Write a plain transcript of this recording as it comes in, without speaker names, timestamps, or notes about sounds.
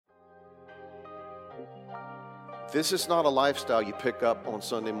This is not a lifestyle you pick up on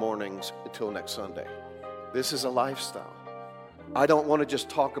Sunday mornings until next Sunday. This is a lifestyle. I don't want to just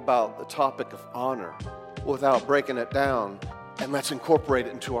talk about the topic of honor without breaking it down, and let's incorporate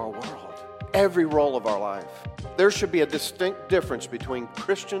it into our world. Every role of our life. There should be a distinct difference between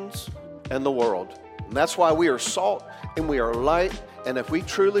Christians and the world. And that's why we are salt and we are light. And if we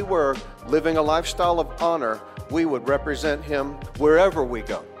truly were living a lifestyle of honor, we would represent Him wherever we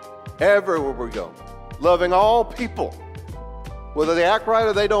go, everywhere we go, loving all people, whether they act right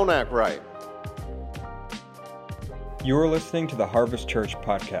or they don't act right. You are listening to the Harvest Church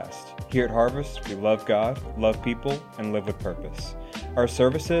podcast. Here at Harvest, we love God, love people, and live with purpose. Our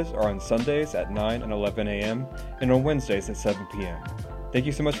services are on Sundays at 9 and 11 a.m. and on Wednesdays at 7 p.m. Thank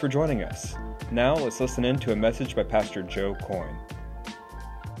you so much for joining us. Now let's listen in to a message by Pastor Joe Coyne.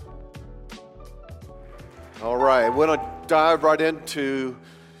 All right, we're going to dive right into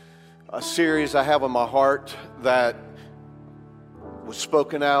a series I have on my heart that was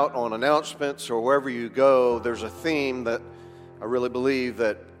spoken out on announcements or wherever you go. There's a theme that I really believe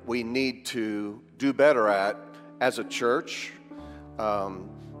that we need to do better at as a church,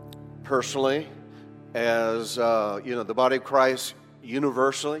 personally, as the body of Christ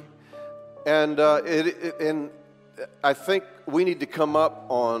universally, and I think we need to come up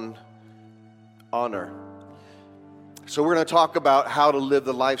on honor. So we're going to talk about how to live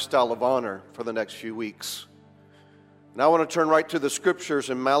the lifestyle of honor for the next few weeks. Now I want to turn right to the scriptures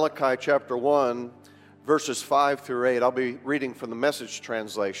in Malachi chapter 1, verses 5 through 8. I'll be reading from the Message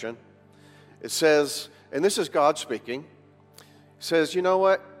translation. It says, and this is God speaking, it says, you know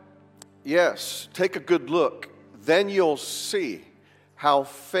what? Yes, take a good look. Then you'll see how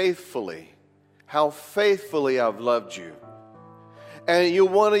faithfully I've loved you. And you'll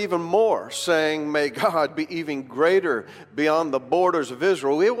want even more, saying, may God be even greater beyond the borders of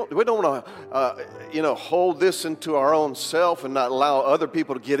Israel. We don't want to, hold this into our own self and not allow other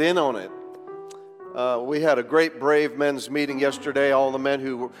people to get in on it. We had a great brave men's meeting yesterday. All the men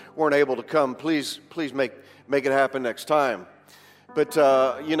who weren't able to come, please make it happen next time. But,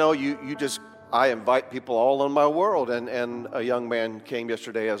 I invite people all in my world, and a young man came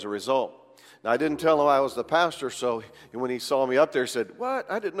yesterday as a result. Now, I didn't tell him I was the pastor, so when he saw me up there, he said, what?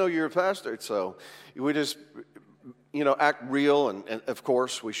 I didn't know you were a pastor. So we just, act real, and of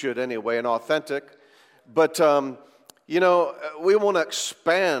course we should anyway, and authentic. But, we want to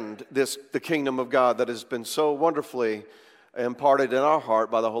expand the kingdom of God that has been so wonderfully imparted in our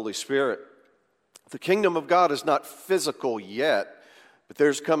heart by the Holy Spirit. The kingdom of God is not physical yet, but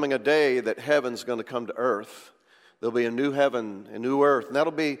there's coming a day that heaven's going to come to earth. There'll be a new heaven, a new earth, and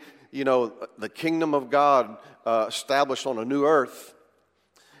that'll be the kingdom of God established on a new earth.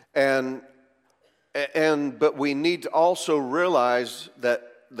 But we need to also realize that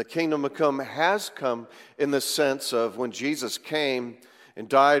the kingdom of come has come in the sense of when Jesus came and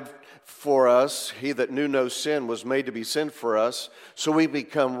died for us, he that knew no sin was made to be sin for us, so we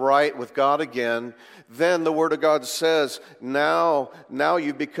become right with God again. Then the Word of God says, now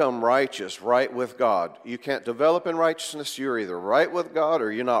you become righteous, right with God. You can't develop in righteousness. You're either right with God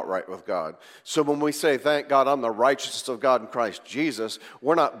or you're not right with God. So when we say, thank God I'm the righteousness of God in Christ Jesus,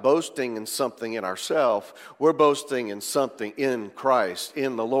 we're not boasting in something in ourselves. We're boasting in something in Christ,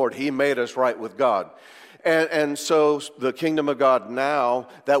 in the Lord. He made us right with God. And so the kingdom of God now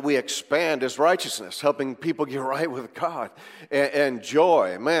that we expand is righteousness, helping people get right with God. And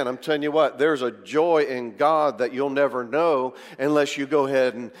joy. Man, I'm telling you what, there's a joy in God that you'll never know unless you go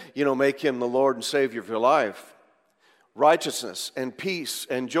ahead and, make Him the Lord and Savior of your life. Righteousness and peace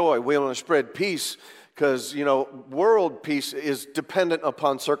and joy. We want to spread peace because, world peace is dependent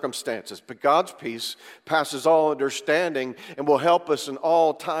upon circumstances. But God's peace passes all understanding and will help us in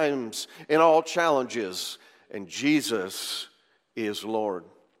all times, in all challenges. And Jesus is Lord.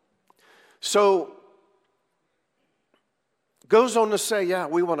 So, goes on to say,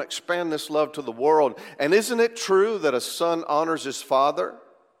 we want to expand this love to the world. And isn't it true that a son honors his father?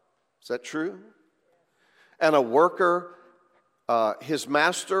 Is that true? And a worker his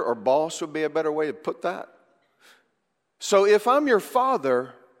master or boss would be a better way to put that. So if I'm your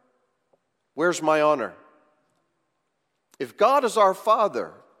father, where's my honor? If God is our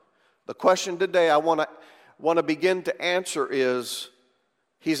father, the question today I want to begin to answer is,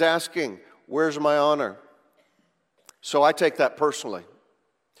 He's asking, where's my honor? So I take that personally,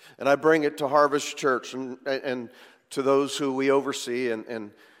 and I bring it to Harvest Church and to those who we oversee,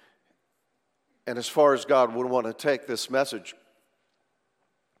 and as far as God would want to take this message.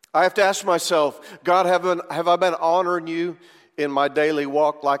 I have to ask myself, God, have I been honoring you in my daily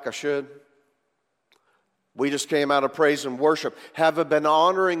walk like I should? We just came out of praise and worship. Have I been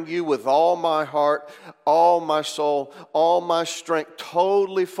honoring you with all my heart, all my soul, all my strength,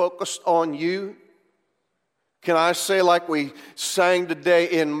 totally focused on you? Can I say like we sang today,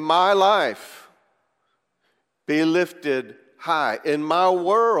 in my life, be lifted high. In my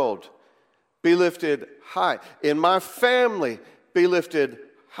world, be lifted high. In my family, be lifted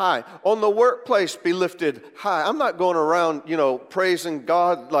high. On the workplace, be lifted high. I'm not going around, praising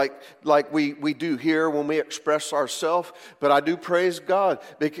God like we do here when we express ourselves, but I do praise God.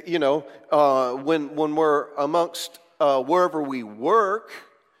 Because, when we're amongst wherever we work,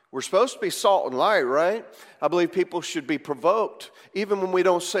 we're supposed to be salt and light, right? I believe people should be provoked, even when we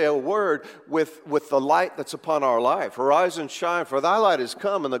don't say a word, with the light that's upon our life. Arise and shine, for thy light is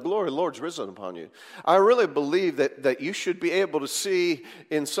come, and the glory of the Lord's risen upon you. I really believe that you should be able to see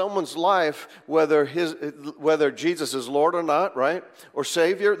in someone's life whether Jesus is Lord or not, right? Or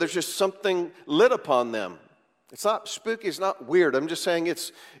Savior. There's just something lit upon them. It's not spooky, it's not weird. I'm just saying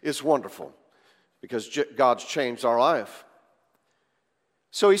it's wonderful because God's changed our life.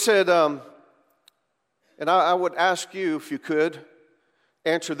 So he said, and I would ask you if you could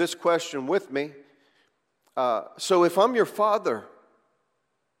answer this question with me. So if I'm your father,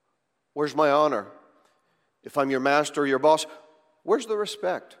 where's my honor? If I'm your master or your boss, where's the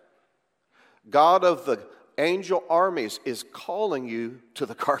respect? God of the angel armies is calling you to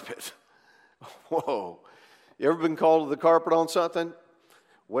the carpet. Whoa. You ever been called to the carpet on something?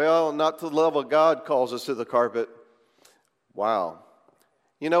 Well, not to the level God calls us to the carpet. Wow.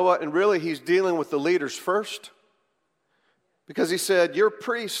 You know what? And really, he's dealing with the leaders first. Because he said, your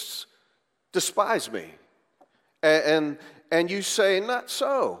priests despise me. And you say, not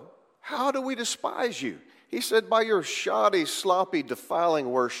so. How do we despise you? He said, by your shoddy, sloppy, defiling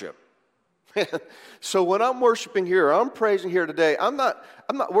worship. So when I'm worshiping here, I'm praising here today, I'm not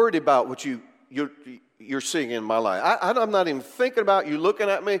worried about what you're seeing in my life. I'm not even thinking about you looking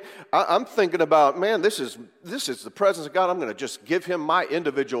at me. I'm thinking about, man, this is the presence of God. I'm going to just give him my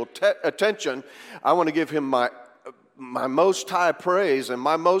individual attention. I want to give him my most high praise and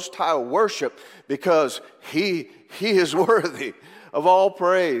my most high worship because he is worthy of all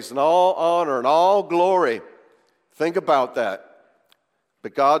praise and all honor and all glory. Think about that.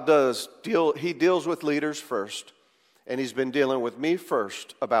 But God he deals with leaders first, and he's been dealing with me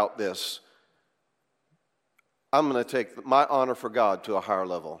first about this. I'm going to take my honor for God to a higher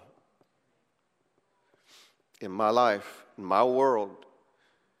level. In my life, in my world,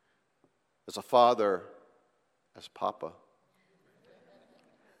 as a father, as Papa.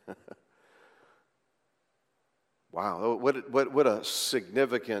 Wow, what a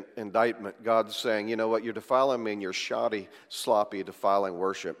significant indictment. God's saying, you know what, you're defiling me in your shoddy, sloppy, defiling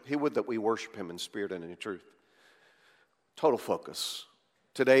worship. He would that we worship him in spirit and in truth. Total focus.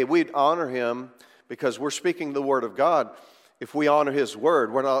 Today, we'd honor him because we're speaking the word of God. If we honor his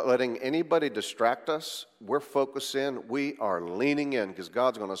word, we're not letting anybody distract us. We're focused in. We are leaning in because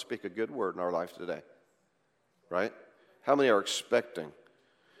God's going to speak a good word in our life today. Right? How many are expecting?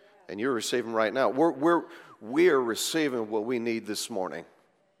 And you're receiving right now. We're receiving what we need this morning.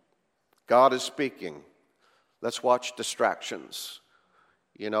 God is speaking. Let's watch distractions.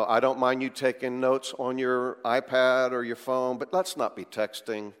 I don't mind you taking notes on your iPad or your phone, but let's not be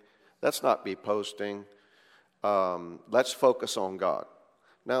texting. Let's not be posting. Let's focus on God.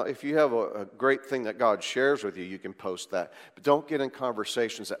 Now, if you have a great thing that God shares with you, you can post that. But don't get in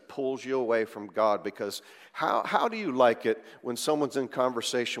conversations that pulls you away from God, because how do you like it when someone's in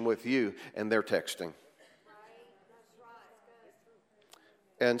conversation with you and they're texting?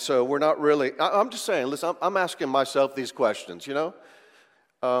 And so we're not really, I'm just saying, listen, I'm asking myself these questions,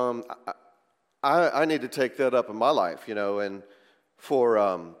 I need to take that up in my life, and for,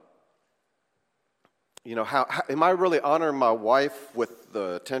 how am I really honoring my wife with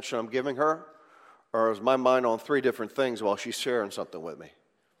the attention I'm giving her? Or is my mind on three different things while she's sharing something with me?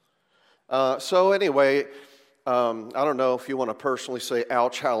 So anyway, I don't know if you want to personally say,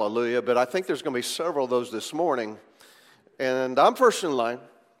 ouch, hallelujah, but I think there's going to be several of those this morning. And I'm first in line.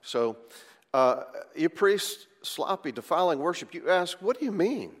 So you priests, sloppy, defiling worship. You ask, what do you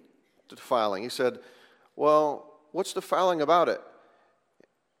mean, defiling? He said, well, what's defiling about it?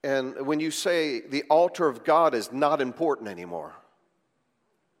 And when you say the altar of God is not important anymore,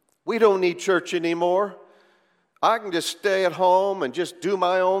 we don't need church anymore. I can just stay at home and just do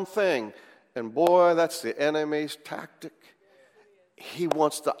my own thing. And boy, that's the enemy's tactic. He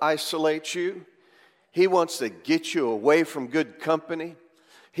wants to isolate you. He wants to get you away from good company.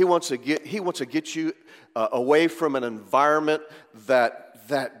 He wants to get you away from an environment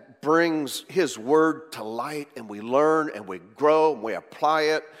that brings his word to light, and we learn and we grow and we apply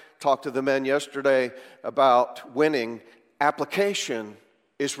it. talked to the men yesterday about winning. Application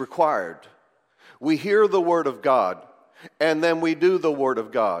is required. We hear the Word of God, and then we do the Word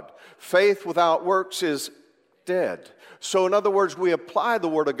of God. Faith without works is dead. So in other words, we apply the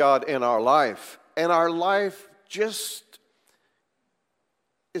Word of God in our life, and our life just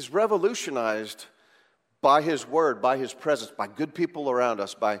is revolutionized by His Word, by His presence, by good people around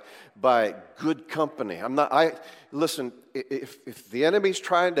us, by good company. Listen, if the enemy's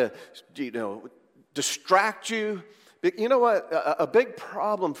trying to, distract you, you know what? A big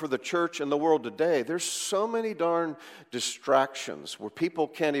problem for the church and the world today, there's so many darn distractions where people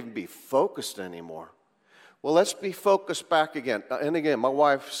can't even be focused anymore. Well, let's be focused back again. And again, my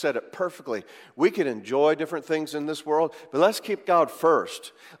wife said it perfectly. We can enjoy different things in this world, but let's keep God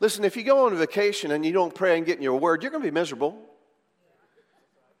first. Listen, if you go on vacation and you don't pray and get in your word, you're going to be miserable.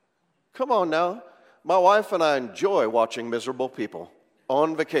 Come on now. My wife and I enjoy watching miserable people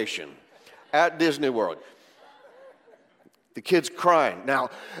on vacation at Disney World. The kids crying. Now,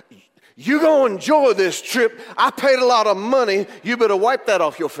 you going to enjoy this trip. I paid a lot of money. You better wipe that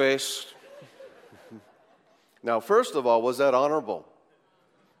off your face. Now, first of all, was that honorable?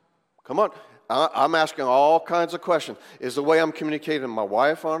 Come on. I'm asking all kinds of questions. Is the way I'm communicating to my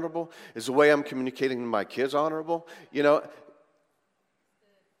wife honorable? Is the way I'm communicating to my kids honorable?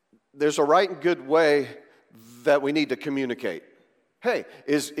 There's a right and good way that we need to communicate. Hey,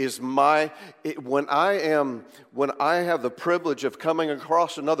 when I have the privilege of coming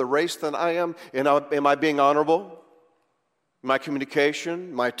across another race than I am I being honorable? My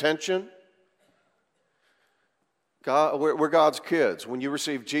communication, my attention? God, we're God's kids. When you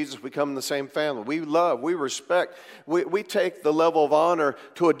receive Jesus, we come in the same family. We love, we respect, we take the level of honor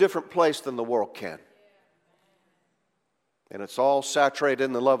to a different place than the world can. And it's all saturated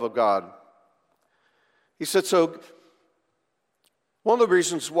in the love of God. He said, so one of the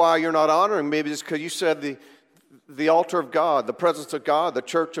reasons why you're not honoring me is because you said the altar of God, the presence of God, the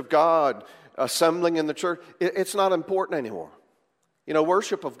church of God, assembling in the church, it's not important anymore.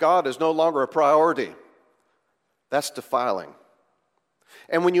 Worship of God is no longer a priority. That's defiling.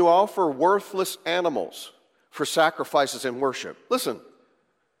 And when you offer worthless animals for sacrifices in worship, listen,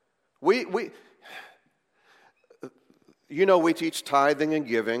 we teach tithing and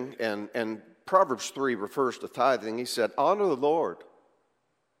giving, and Proverbs 3 refers to tithing. He said, honor the Lord.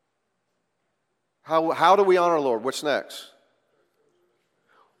 How do we honor the Lord? What's next?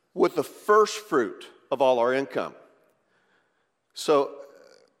 With the first fruit of all our income. So,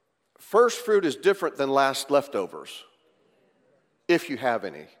 first fruit is different than last leftovers, if you have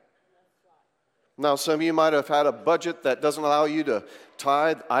any. Now, some of you might have had a budget that doesn't allow you to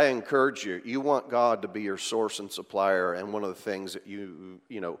tithe. I encourage you. You want God to be your source and supplier, and one of the things that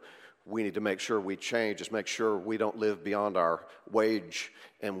we need to make sure we change is make sure we don't live beyond our wage,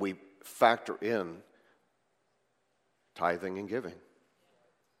 and we factor in tithing and giving.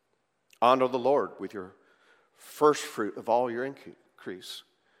 Honor the Lord with your first fruit of all your increase.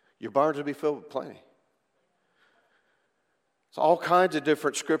 Your barns will be filled with plenty. It's all kinds of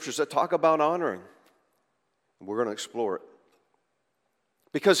different scriptures that talk about honoring. And we're going to explore it.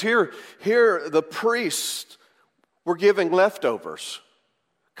 Because here the priests were giving leftovers.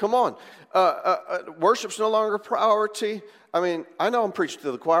 Come on. Worship's no longer a priority. I know I'm preaching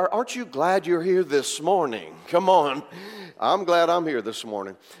to the choir. Aren't you glad you're here this morning? Come on. I'm glad I'm here this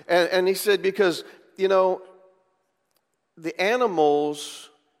morning. And he said, because, the animals,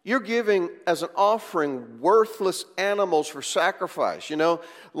 you're giving as an offering worthless animals for sacrifice.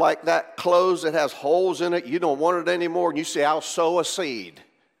 Like that clothes that has holes in it. You don't want it anymore. And you say, I'll sow a seed.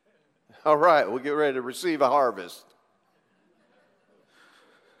 All right, we'll get ready to receive a harvest.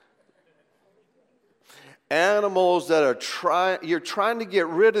 Animals that you're trying to get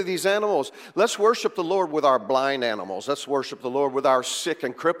rid of these animals. Let's worship the Lord with our blind animals. Let's worship the Lord with our sick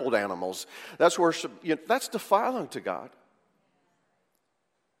and crippled animals. That's defiling to God.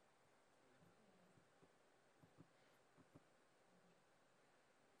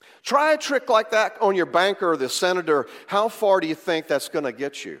 Try a trick like that on your banker or the senator. How far do you think that's going to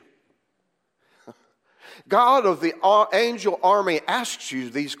get you? God of the angel army asks you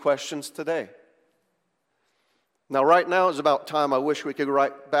these questions today. Now, right now is about time I wish we could go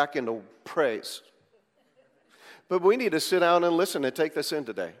right back into praise. But we need to sit down and listen and take this in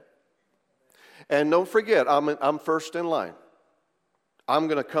today. And don't forget, I'm first in line. I'm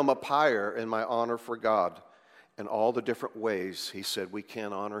going to come up higher in my honor for God and all the different ways He said we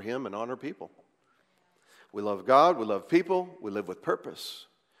can honor Him and honor people. We love God, we love people, we live with purpose.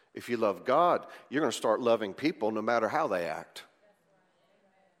 If you love God, you're going to start loving people no matter how they act.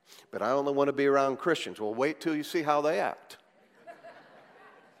 But I only want to be around Christians. Well, wait till you see how they act.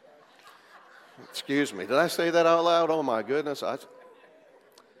 Excuse me. Did I say that out loud? Oh, my goodness.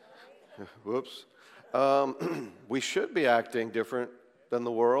 Whoops. We should be acting different than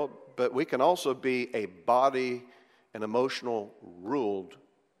the world, but we can also be a body and emotional ruled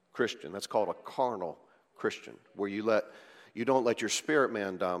Christian. That's called a carnal Christian, where you don't let your spirit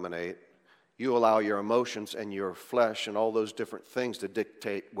man dominate. You allow your emotions and your flesh and all those different things to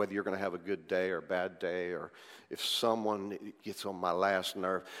dictate whether you're going to have a good day or a bad day, or if someone gets on my last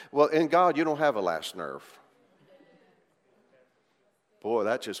nerve. Well, in God, you don't have a last nerve. Boy,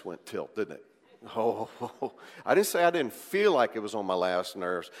 that just went tilt, didn't it? Oh, I didn't say I didn't feel like it was on my last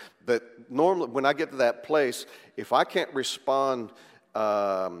nerves, but normally when I get to that place, if I can't respond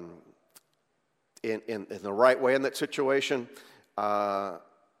in the right way in that situation, I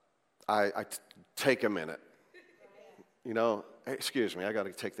take a minute. You know, excuse me, I got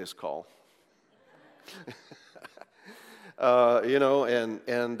to take this call. You know,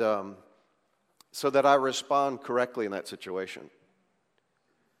 and so that I respond correctly in that situation.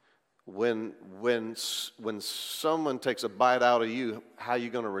 When someone takes a bite out of you, how are you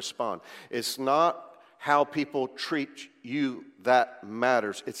going to respond? It's not how people treat you that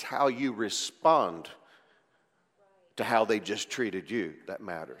matters. It's how you respond to how they just treated you that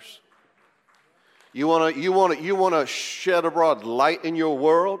matters. You want to shed abroad light in your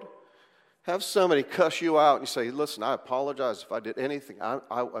world? Have somebody cuss you out and you say, listen, I apologize if I did anything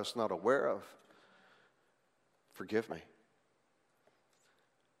I was not aware of. Forgive me.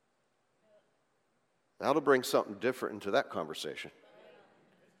 That'll bring something different into that conversation.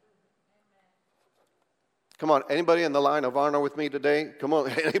 Come on, anybody in the line of honor with me today? Come on,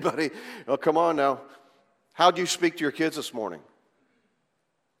 anybody? Oh, come on now. How'd you speak to your kids this morning?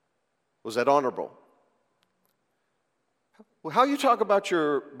 Was that honorable? Well, how you talk about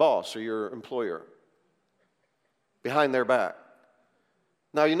your boss or your employer behind their back?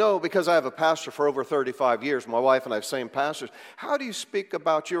 Now, you know, because I have a pastor for over 35 years, my wife and I have same pastors, how do you speak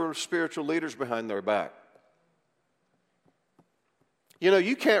about your spiritual leaders behind their back? You know,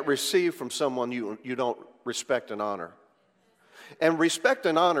 you can't receive from someone you don't respect and honor. And respect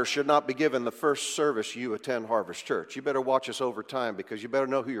and honor should not be given the first service you attend Harvest Church. You better watch us over time because you better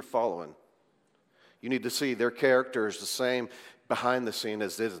know who you're following. You need to see their character is the same behind the scene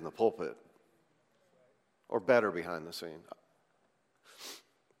as it is in the pulpit, or better behind the scene.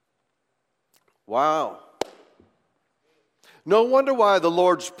 Wow. No wonder why the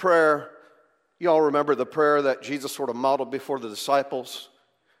Lord's Prayer, you all remember the prayer that Jesus sort of modeled before the disciples?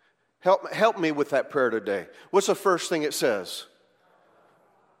 Help me with that prayer today. What's the first thing it says?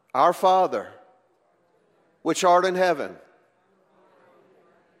 Our Father, which art in heaven.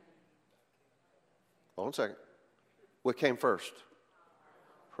 Hold on a second. What came first?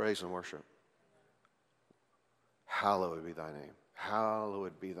 Praise and worship. Hallowed be thy name.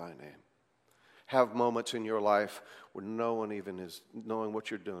 Hallowed be thy name. Have moments in your life where no one even is knowing what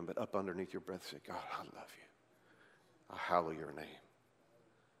you're doing, but up underneath your breath say, God, I love you. I hallow your name.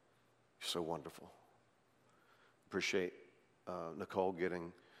 You're so wonderful. Appreciate Nicole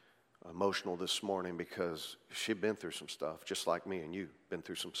getting emotional this morning because she'd been through some stuff, just like me and you, been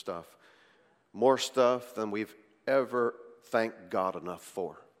through some stuff. More stuff than we've ever thanked God enough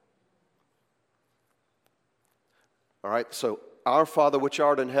for. All right, so our Father which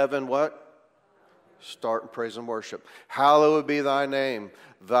art in heaven, what? Start in praise and worship. Hallowed be thy name.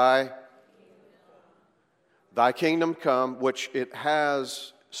 Thy kingdom come, which it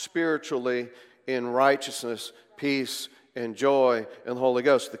has spiritually in righteousness, peace, and joy in the Holy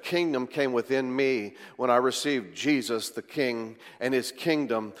Ghost. The kingdom came within me when I received Jesus, the King, and His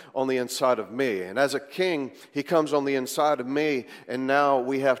kingdom on the inside of me. And as a king, He comes on the inside of me, and now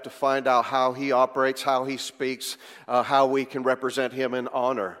we have to find out how He operates, how He speaks, how we can represent Him in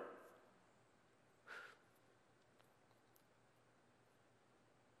honor.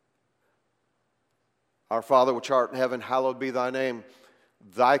 Our Father which art in heaven, hallowed be thy name.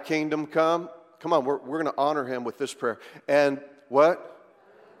 Thy kingdom come. Come on, we're going to honor Him with this prayer. And what?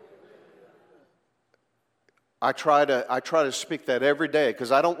 I try to speak that every day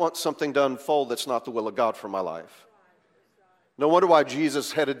because I don't want something to unfold that's not the will of God for my life. No wonder why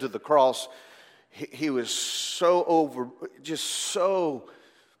Jesus headed to the cross. He was just so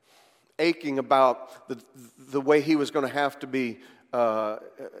aching about the way He was going to have to be,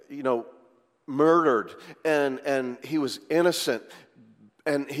 murdered, and He was innocent,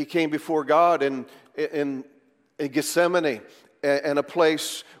 and He came before God in Gethsemane, and a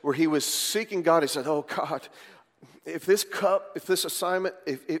place where He was seeking God. He said, "Oh God, if this cup, if this assignment,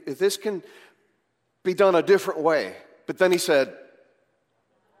 if this can be done a different way." But then He said,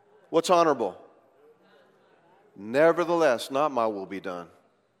 "What's honorable? Nevertheless, not my will be done."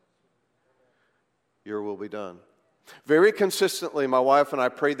 your will be done. Very consistently, my wife and I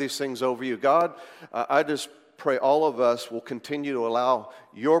pray these things over you. God, I just pray all of us will continue to allow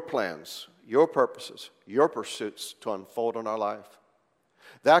your plans, your purposes, your pursuits to unfold in our life.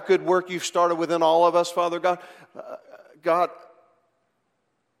 That good work you've started within all of us, Father God, God,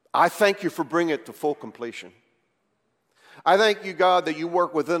 I thank you for bringing it to full completion. I thank you, God, that you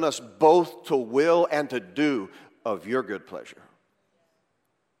work within us both to will and to do of your good pleasure.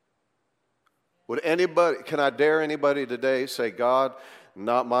 Can I dare anybody today say, God,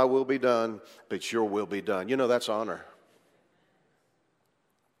 not my will be done, but your will be done? You know, that's honor.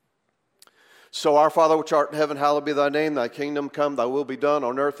 So our Father which art in heaven, hallowed be thy name. Thy kingdom come, thy will be done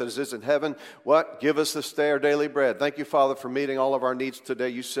on earth as it is in heaven. What? Give us this day our daily bread. Thank you, Father, for meeting all of our needs today.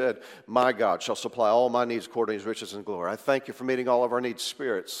 You said, my God shall supply all my needs according to his riches and glory. I thank you for meeting all of our needs,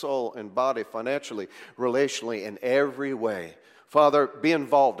 spirit, soul, and body, financially, relationally, in every way. Father, be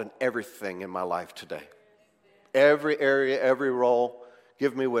involved in everything in my life today. Every area, every role,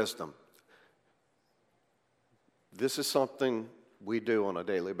 give me wisdom. This is something we do on a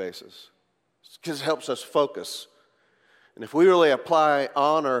daily basis. Because it helps us focus. And if we really apply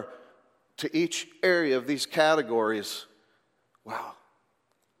honor to each area of these categories, wow,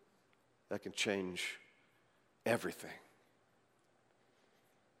 that can change everything.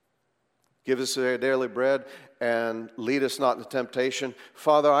 Give us our daily bread and lead us not into temptation.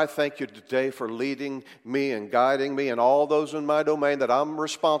 Father, I thank you today for leading me and guiding me and all those in my domain that I'm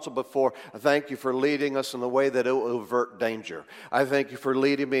responsible for. I thank you for leading us in the way that it will avert danger. I thank you for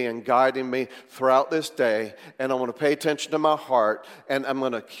leading me and guiding me throughout this day. And I want to pay attention to my heart, and I'm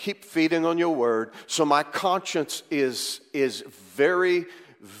going to keep feeding on your word. So my conscience is very,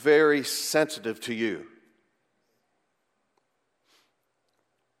 very sensitive to you.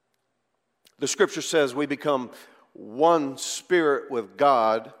 The scripture says we become one spirit with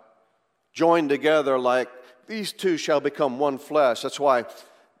God, joined together like these two shall become one flesh. That's why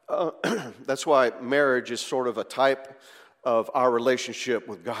marriage is sort of a type of our relationship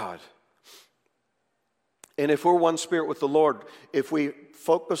with God. And if we're one spirit with the Lord, if we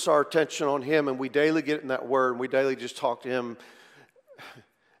focus our attention on him and we daily get in that word and we daily just talk to him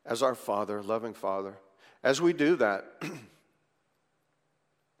as our Father, loving Father, as we do that,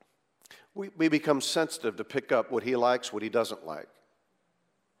 we become sensitive to pick up what he likes, what he doesn't like.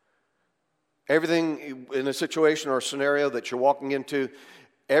 Everything in a situation or a scenario that you're walking into,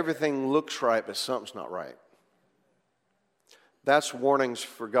 everything looks right, but something's not right. That's warnings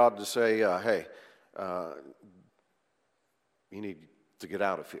for God to say, hey, you need to get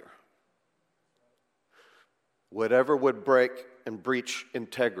out of here. Whatever would break and breach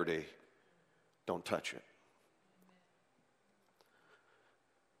integrity, don't touch it.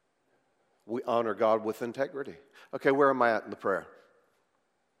 We honor God with integrity. Okay, where am I at in the prayer?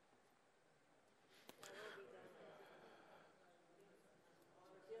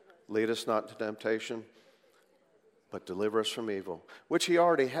 Lead us not into temptation, but deliver us from evil, which he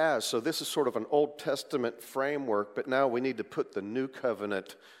already has. So this is sort of an Old Testament framework, but now we need to put the new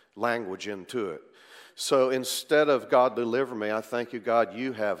covenant language into it. So instead of God deliver me, I thank you, God,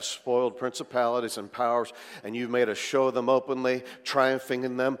 you have spoiled principalities and powers, and you've made us show them openly, triumphing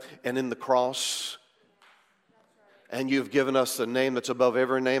in them and in the cross. And you've given us the name that's above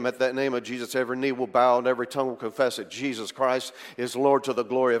every name. At that name of Jesus, every knee will bow and every tongue will confess that Jesus Christ is Lord, to the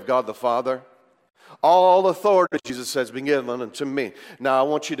glory of God the Father. All authority, Jesus says, has been given unto me. Now I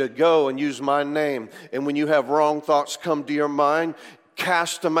want you to go and use my name. And when you have wrong thoughts come to your mind,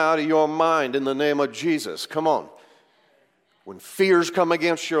 cast them out of your mind in the name of Jesus. Come on. When fears come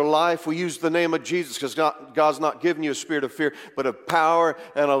against your life, we use the name of Jesus, because God's not giving you a spirit of fear, but of power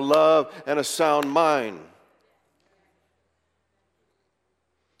and of love and a sound mind.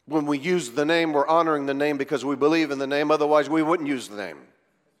 When we use the name, we're honoring the name because we believe in the name. Otherwise, we wouldn't use the name.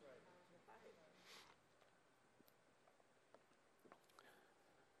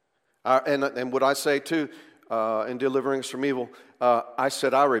 And what I say too, in delivering us from evil, I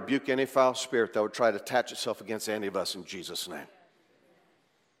said, I rebuke any foul spirit that would try to attach itself against any of us in Jesus' name.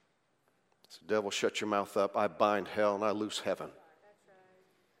 So, devil, shut your mouth up. I bind hell and I loose heaven.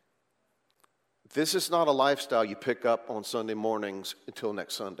 This is not a lifestyle you pick up on Sunday mornings until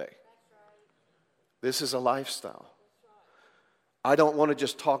next Sunday. This is a lifestyle. I don't want to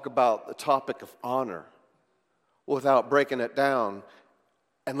just talk about the topic of honor without breaking it down,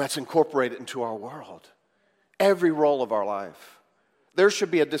 and let's incorporate it into our world. Every role of our life. There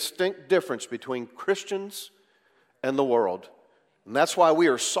should be a distinct difference between Christians and the world. And that's why we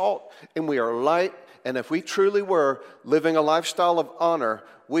are salt and we are light. And if we truly were living a lifestyle of honor,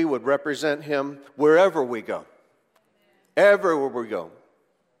 we would represent him wherever we go. Everywhere we go.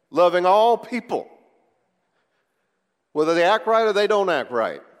 Loving all people Whether they act right or they don't act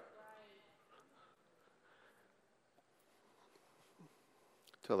right.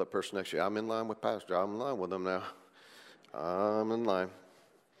 Tell that person next to you, I'm in line with Pastor. I'm in line with them now. I'm in line.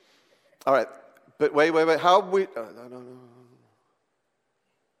 All right, but wait. How we?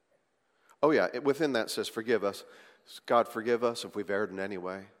 Oh yeah, within that says, forgive us. God, forgive us if we've erred in any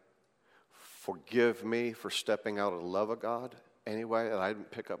way. Forgive me for stepping out of the love of God anyway that I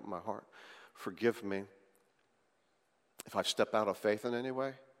didn't pick up in my heart. Forgive me if I've stepped out of faith in any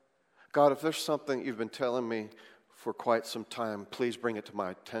way. God, if there's something you've been telling me for quite some time, please bring it to my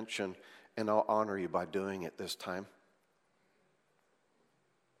attention, and I'll honor you by doing it this time.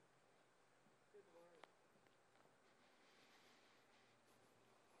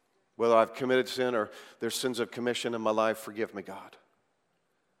 Whether I've committed sin or there's sins of commission in my life, forgive me, God.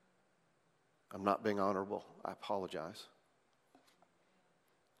 I'm not being honorable. I apologize.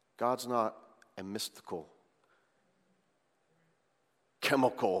 God's not a mystical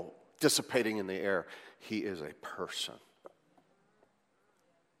chemical dissipating in the air. He is a person.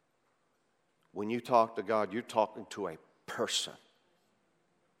 When you talk to God, you're talking to a person.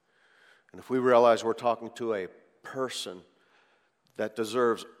 And if we realize we're talking to a person that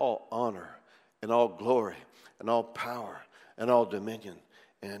deserves all honor and all glory and all power and all dominion,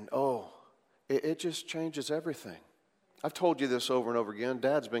 and it just changes everything. I've told you this over and over again.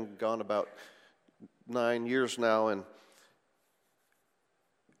 Dad's been gone about 9 years now, and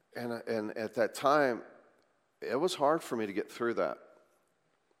at that time, it was hard for me to get through that.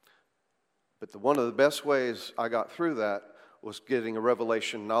 But one of the best ways I got through that was getting a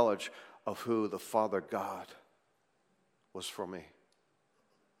revelation knowledge of who the Father God was for me.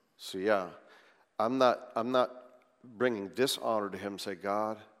 So yeah, I'm not bringing dishonor to Him. Say,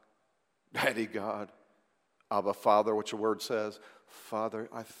 God, Daddy God, Abba Father, which the Word says, Father,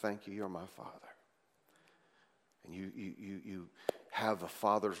 I thank you. You're my Father, and you have a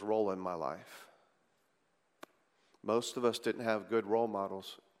father's role in my life. Most of us didn't have good role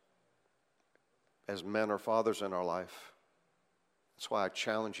models as men or fathers in our life. That's why I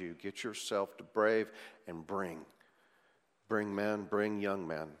challenge you, get yourself to brave and bring men, bring young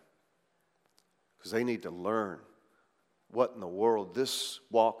men, because they need to learn what in the world this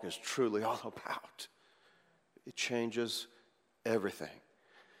walk is truly all about. It changes everything.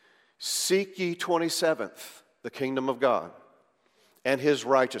 Seek ye 27th, the kingdom of God and His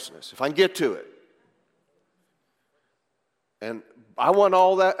righteousness. If I can get to it. And I want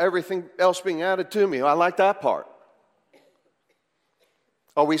all that, everything else being added to me. I like that part.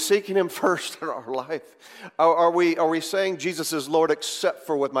 Are we seeking Him first in our life? Are we saying Jesus is Lord except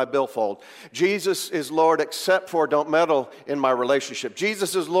for with my billfold? Jesus is Lord except for don't meddle in my relationship.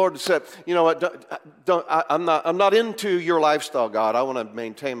 Jesus is Lord except, you know what, I'm not into your lifestyle, God. I want to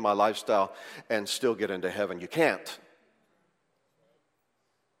maintain my lifestyle and still get into heaven. You can't.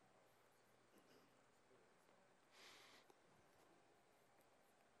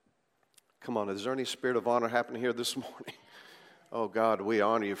 Come on, is there any spirit of honor happening here this morning? Oh, God, we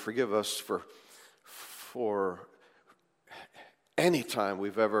honor you. Forgive us for any time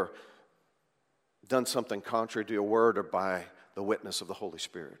we've ever done something contrary to your word or by the witness of the Holy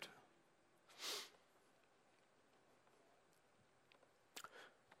Spirit.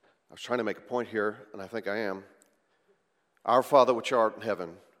 I was trying to make a point here, and I think I am. Our Father which art in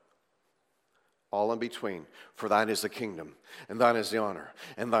heaven, all in between, for thine is the kingdom, and thine is the honor,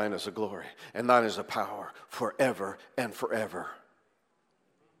 and thine is the glory, and thine is the power, forever and forever.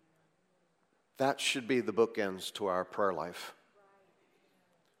 That should be the bookends to our prayer life.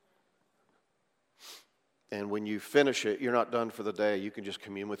 And when you finish it, you're not done for the day. You can just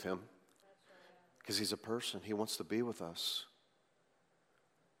commune with Him, because He's a person. He wants to be with us.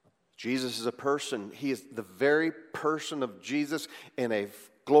 Jesus is a person. He is the very person of Jesus in a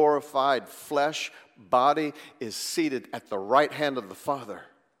glorified flesh body is seated at the right hand of the Father.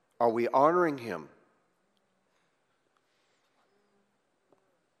 Are we honoring Him?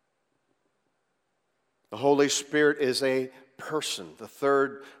 The Holy Spirit is a person, the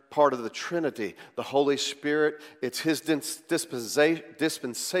third part of the Trinity. The Holy Spirit, it's His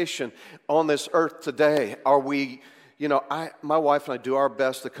dispensation on this earth today. Are we, my wife and I do our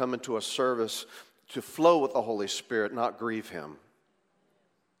best to come into a service to flow with the Holy Spirit, not grieve Him.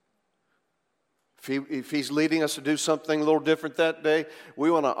 If He's leading us to do something a little different that day,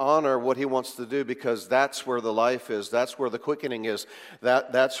 we want to honor what He wants to do, because that's where the life is. That's where the quickening is.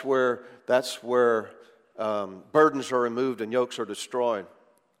 That's where burdens are removed and yokes are destroyed.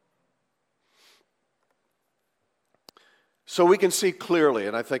 So we can see clearly,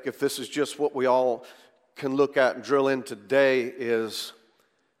 and I think if this is just what we all can look at and drill in today, is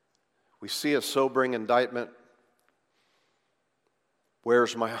we see a sobering indictment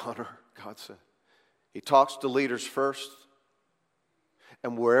Where's my honor? God said. He talks to leaders first.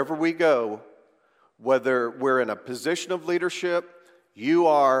 And wherever we go, whether we're in a position of leadership, you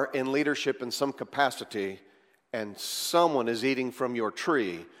are in leadership in some capacity, and someone is eating from your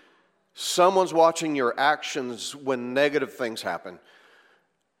tree. Someone's watching your actions when negative things happen.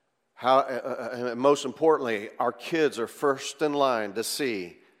 And most importantly, our kids are first in line to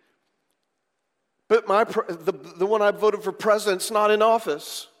see. But the one I voted for president's not in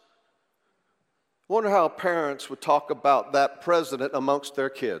office. I wonder how parents would talk about that president amongst their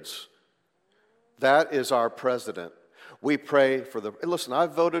kids. That is our president. We pray for the... Listen, I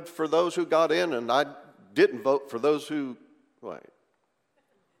voted for those who got in, and I didn't vote for those who... Right.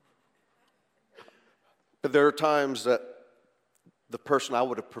 But there are times that the person I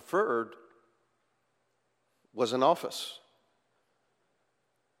would have preferred was in office.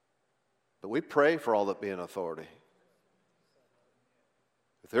 But we pray for all that be in authority.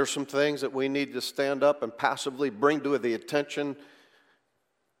 If there's some things that we need to stand up and passively bring to the attention,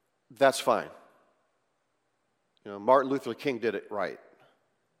 that's fine. You know, Martin Luther King did it right.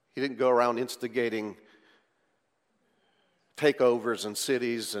 He didn't go around instigating takeovers in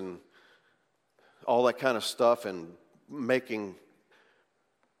cities and all that kind of stuff and making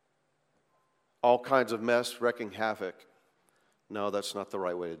all kinds of mess, wrecking havoc. No, that's not the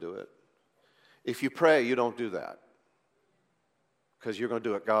right way to do it. If you pray, you don't do that because you're going to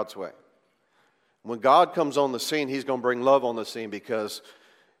do it God's way. When God comes on the scene, He's going to bring love on the scene because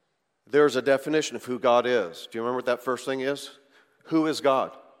there's a definition of who God is. Do you remember what that first thing is? Who is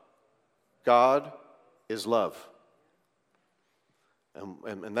God? God is love.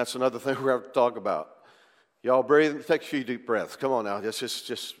 And that's another thing we're going to talk about. Y'all breathe, take a few deep breaths. Come on now, let's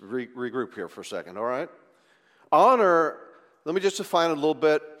just regroup here for a second, all right? Honor, let me just define it a little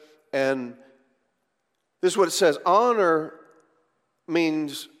bit, and this is what it says. Honor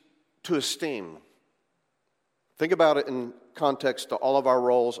means to esteem. Think about it in context to all of our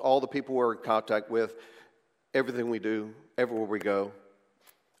roles, all the people we're in contact with, everything we do, everywhere we go.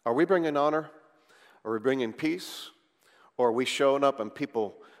 Are we bringing honor? Are we bringing peace? Or are we showing up and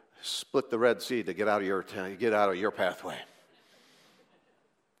people split the Red Sea to get out of your pathway?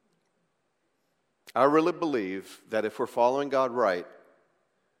 I really believe that if we're following God right,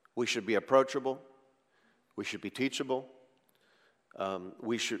 we should be approachable, we should be teachable,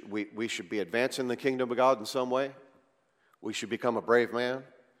 we should be advancing the kingdom of God in some way. We should become a brave man,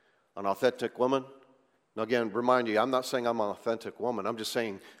 an authentic woman. Now again, remind you, I'm not saying I'm an authentic woman. I'm just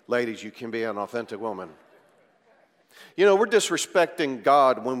saying, ladies, you can be an authentic woman. You know, we're disrespecting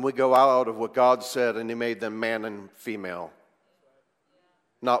God when we go out of what God said and He made them man and female.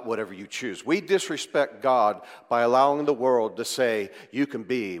 Not whatever you choose. We disrespect God by allowing the world to say, you can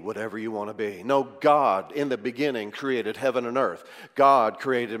be whatever you want to be. No, God in the beginning created heaven and earth. God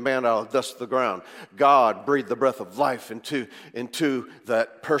created man out of the dust of the ground. God breathed the breath of life into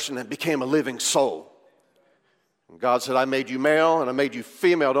that person and became a living soul. And God said, I made you male and I made you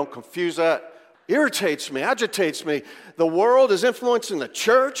female. Don't confuse that. Irritates me, agitates me. The world is influencing the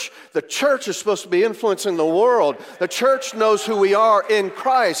church. The church is supposed to be influencing the world. The church knows who we are in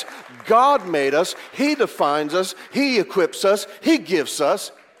Christ. God made us. He defines us. He equips us. He gives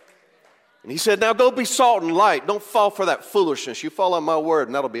us. And He said, now go be salt and light. Don't fall for that foolishness. You follow my word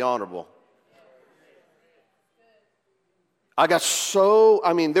and that'll be honorable. There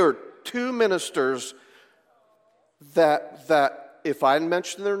are two ministers that if I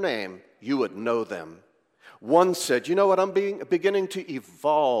mentioned their name, you would know them. One said, you know what, I'm beginning to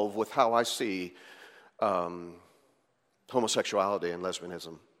evolve with how I see homosexuality and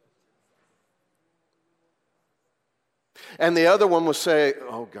lesbianism. And the other one would say,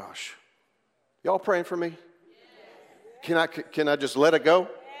 oh gosh, y'all praying for me? Can I just let it go?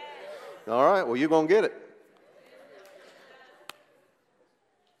 All right, well, you're going to get it.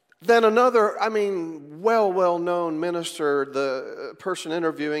 Then another, well-known minister, the person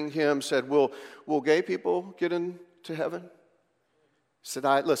interviewing him said, will gay people get into heaven? He said,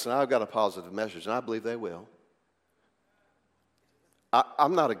 listen, I've got a positive message, and I believe they will.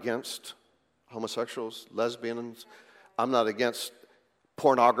 I'm not against homosexuals, lesbians. I'm not against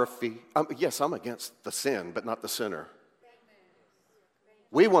pornography. Yes, I'm against the sin, but not the sinner.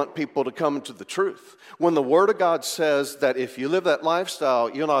 We want people to come into the truth. When the Word of God says that if you live that lifestyle,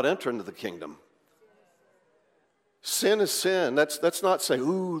 you'll not enter into the kingdom. Sin is sin. Let's not say,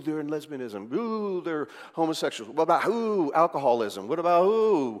 ooh, they're in lesbianism. Ooh, they're homosexuals. What about, ooh, alcoholism? What about,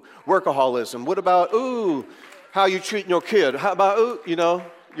 ooh, workaholism? What about, ooh, how you treating your kid? How about, ooh,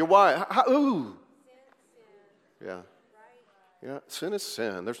 your wife? Ooh. Yeah. Yeah, sin is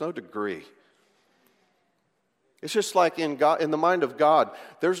sin. There's no degree. It's just like in the mind of God,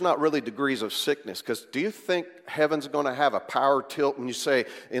 there's not really degrees of sickness. Because do you think heaven's going to have a power tilt when you say,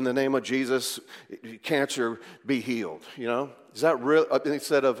 in the name of Jesus, cancer be healed? You know, is that real?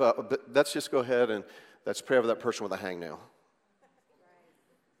 Instead of, let's just go ahead and let's pray over that person with a hangnail.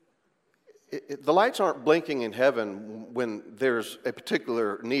 The lights aren't blinking in heaven when there's a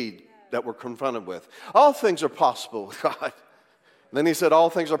particular need that we're confronted with. All things are possible with God. Then he said, all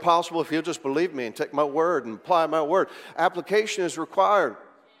things are possible if you'll just believe me and take my word and apply my word. Application is required.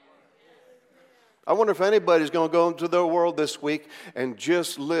 I wonder if anybody's going to go into their world this week and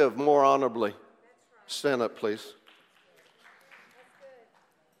just live more honorably. Stand up, please.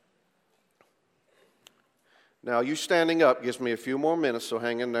 Now, you standing up gives me a few more minutes, so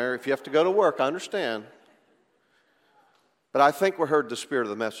hang in there. If you have to go to work, I understand. But I think we heard the spirit of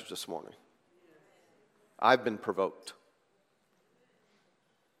the message this morning. I've been provoked.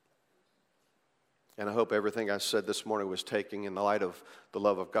 And I hope everything I said this morning was taken in the light of the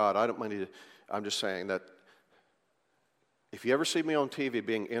love of God. I'm just saying that if you ever see me on TV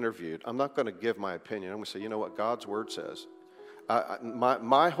being interviewed, I'm not going to give my opinion. I'm going to say, you know what God's word says.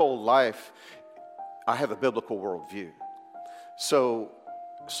 My whole life, I have a biblical worldview. So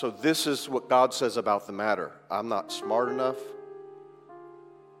this is what God says about the matter. I'm not smart enough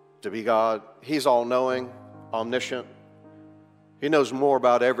to be God. He's all-knowing, omniscient. He knows more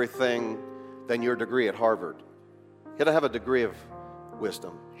about everything than your degree at Harvard. He doesn't have a degree of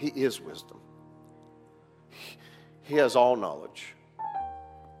wisdom. He is wisdom. He has all knowledge.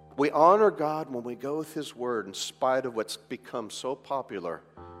 We honor God when we go with His word in spite of what's become so popular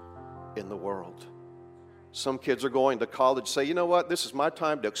in the world. Some kids are going to college, say, you know what, this is my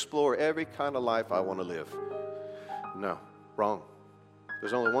time to explore every kind of life I want to live. No, wrong.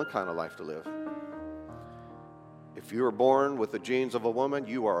 There's only one kind of life to live. If you were born with the genes of a woman,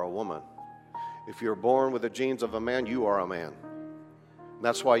 you are a woman. If you're born with the genes of a man, you are a man. And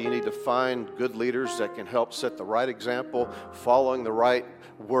that's why you need to find good leaders that can help set the right example, following the right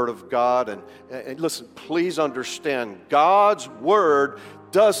word of God. And listen, please understand, God's word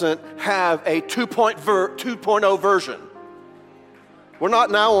doesn't have a 2.0 version. We're not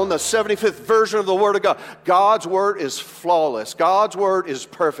now on the 75th version of the Word of God. God's Word is flawless. God's Word is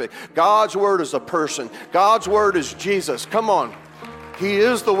perfect. God's Word is a person. God's Word is Jesus. Come on. He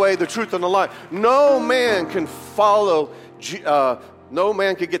is the way, the truth, and the life. No man can no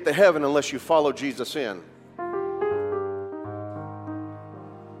man can get to heaven unless you follow Jesus in.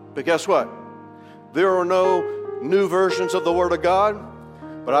 But guess what? There are no new versions of the Word of God.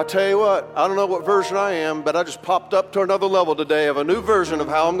 But I tell you what, I don't know what version I am, but I just popped up to another level today of a new version of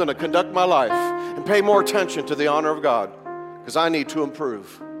how I'm going to conduct my life and pay more attention to the honor of God, because I need to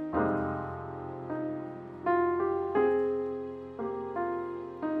improve.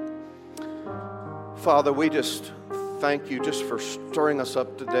 Father, we just thank you just for stirring us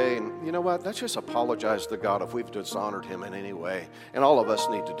up today. And you know what? Let's just apologize to God if we've dishonored Him in any way. And all of us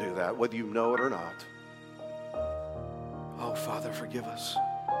need to do that, whether you know it or not. Oh, Father, forgive us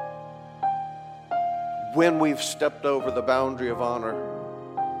when we've stepped over the boundary of honor.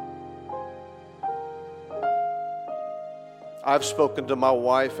 I've spoken to my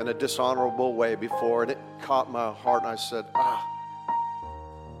wife in a dishonorable way before, and it caught my heart, and I said,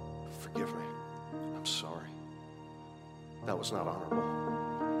 forgive me. I'm sorry. That was not honorable.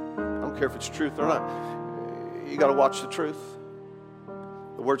 I don't care if it's truth or not. You got to watch the truth.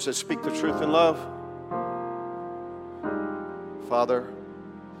 The Word says, speak the truth in love. Father,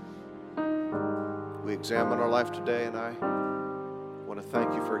 we examine our life today, and I want to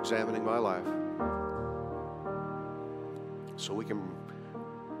thank you for examining my life so we can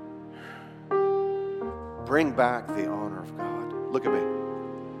bring back the honor of God. Look at me.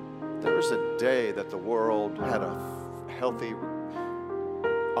 There was a day that the world had a healthy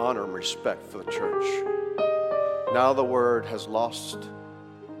honor and respect for the church. Now the word has lost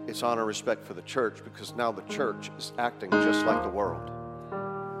its honor and respect for the church, because now the church is acting just like the world.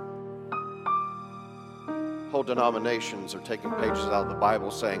 Whole denominations are taking pages out of the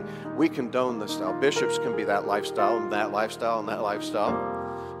Bible saying, we condone this now. Bishops can be that lifestyle and that lifestyle and that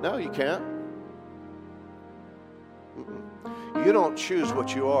lifestyle. No, you can't. You don't choose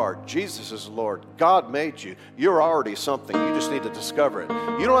what you are. Jesus is Lord. God made you. You're already something. You just need to discover it.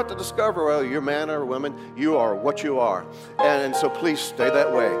 You don't have to discover whether you're man or woman. You are what you are. And so please stay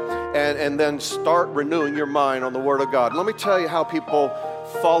that way. And then start renewing your mind on the Word of God. Let me tell you how people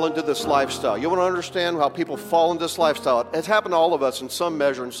fall into this lifestyle. You want to understand how people fall into this lifestyle? It's happened to all of us in some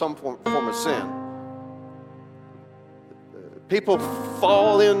measure, in some form of sin. People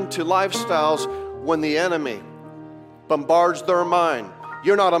fall into lifestyles when the enemy bombards their mind.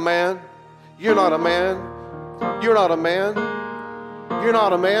 You're not a man. You're not a man. You're not a man. You're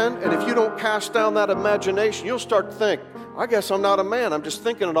not a man. And if you don't cast down that imagination, you'll start to think, I guess I'm not a man. I'm just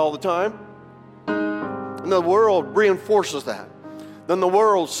thinking it all the time. And the world reinforces that. Then the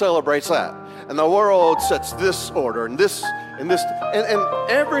world celebrates that. And the world sets this order and this and this. And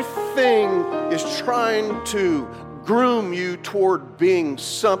everything is trying to groom you toward being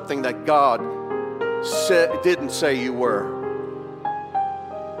something that God didn't say you were.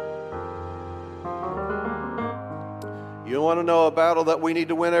 You want to know a battle that we need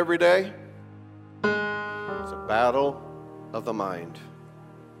to win every day? It's a battle of the mind.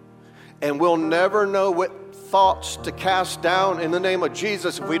 And we'll never know what thoughts to cast down in the name of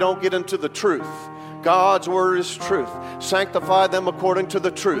Jesus if we don't get into the truth. God's word is truth. Sanctify them according to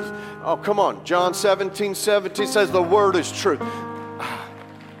the truth. Oh, come on. John 17:17 says the word is truth.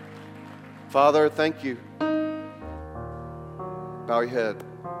 Father, thank you. Bow your head.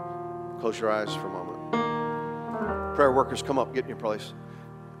 Close your eyes for a moment. Prayer workers, come up, get in your place.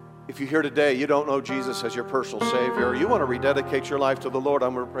 If you're here today, you don't know Jesus as your personal Savior, or you want to rededicate your life to the Lord,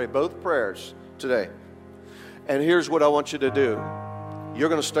 I'm going to pray both prayers today. And here's what I want you to do. You're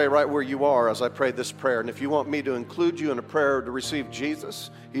going to stay right where you are as I pray this prayer. And if you want me to include you in a prayer to receive Jesus,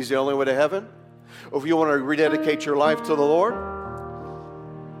 He's the only way to heaven, or if you want to rededicate your life to the Lord,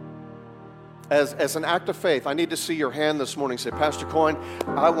 as an act of faith, I need to see your hand this morning. Say, Pastor Coyne,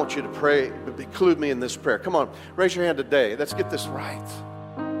 I want you to pray, include me in this prayer. Come on, raise your hand today. Let's get this right.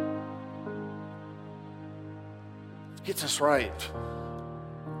 Get this right.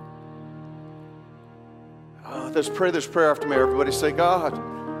 Let's pray this prayer after me. Everybody say, God,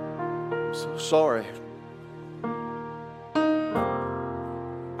 I'm so sorry.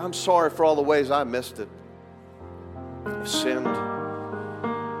 I'm sorry for all the ways I missed it. I've sinned.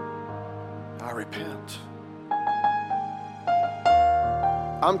 I repent.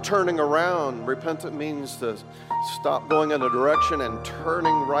 I'm turning around. Repentant means to stop going in a direction and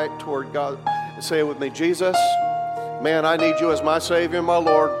turning right toward God. Say it with me. Jesus, man, I need you as my Savior and my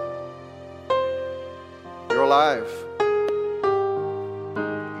Lord. You're alive.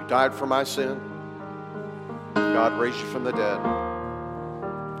 You died for my sin. God raised you from the dead.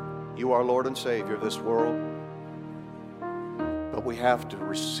 You are Lord and Savior of this world. But we have to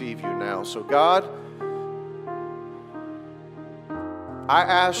receive you now. So God, I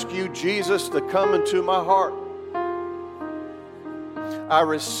ask you, Jesus, to come into my heart. I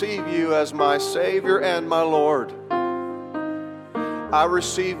receive you as my Savior and my Lord. I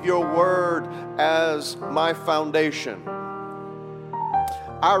receive your word as my foundation.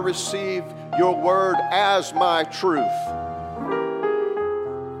 I receive your word as my truth.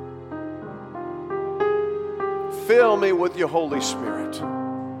 Fill me with your Holy Spirit.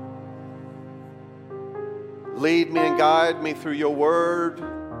 Lead me and guide me through your word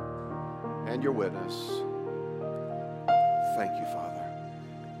and your witness. Thank you, Father.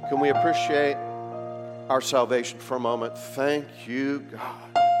 Can we appreciate our salvation for a moment? Thank you, God.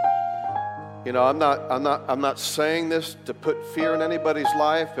 You know, I'm not saying this to put fear in anybody's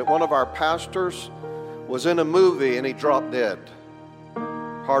life, but one of our pastors was in a movie and he dropped dead.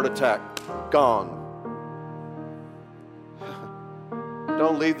 Heart attack, gone.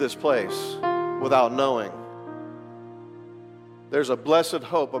 Don't leave this place without knowing. There's a blessed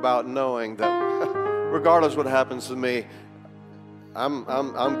hope about knowing that regardless what happens to me, I'm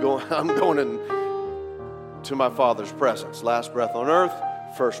going into my Father's presence. Last breath on earth,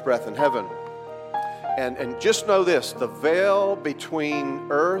 first breath in heaven. And just know this, the veil between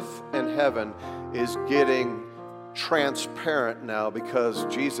earth and heaven is getting transparent now because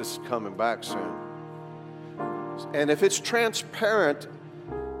Jesus is coming back soon. And if it's transparent,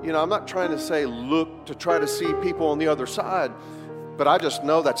 you know, I'm not trying to say look to try to see people on the other side, but I just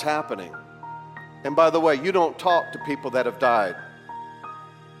know that's happening. And by the way, you don't talk to people that have died.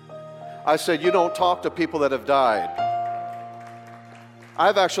 I said you don't talk to people that have died.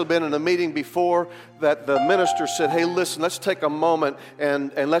 I've actually been in a meeting before that the minister said, hey, listen, let's take a moment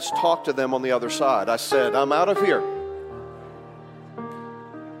and let's talk to them on the other side. I said, I'm out of here.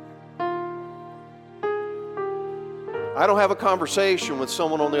 I don't have a conversation with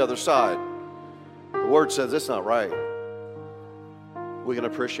someone on the other side. The word says it's not right. We can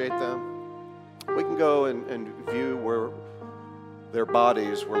appreciate them. We can go and view where their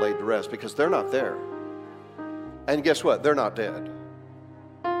bodies were laid to rest because they're not there. And guess what? They're not dead.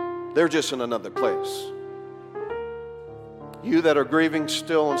 They're just in another place. You that are grieving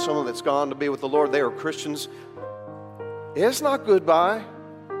still and someone that's gone to be with the Lord, they are Christians. It's not goodbye.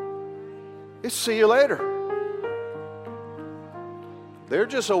 It's see you later. They're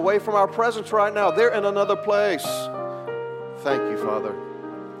just away from our presence right now. They're in another place. Thank you, Father.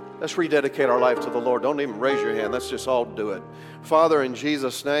 Let's rededicate our life to the Lord. Don't even raise your hand. Let's just all do it. Father, in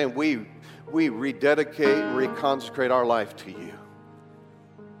Jesus' name, we rededicate and reconsecrate our life to you.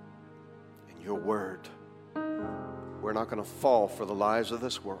 In your word. We're not going to fall for the lies of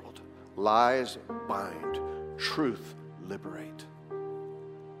this world. Lies bind. Truth liberate.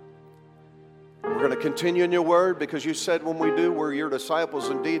 We're going to continue in your word because you said when we do, we're your disciples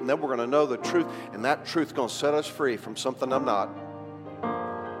indeed, and then we're going to know the truth, and that truth is going to set us free from something I'm not,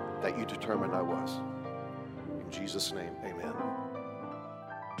 that you determined I was. In Jesus' name, amen.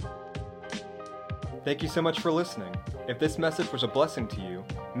 Thank you so much for listening. If this message was a blessing to you,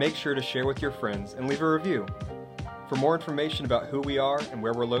 make sure to share with your friends and leave a review. For more information about who we are and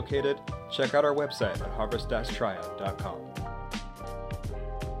where we're located, check out our website at harvest-triad.com.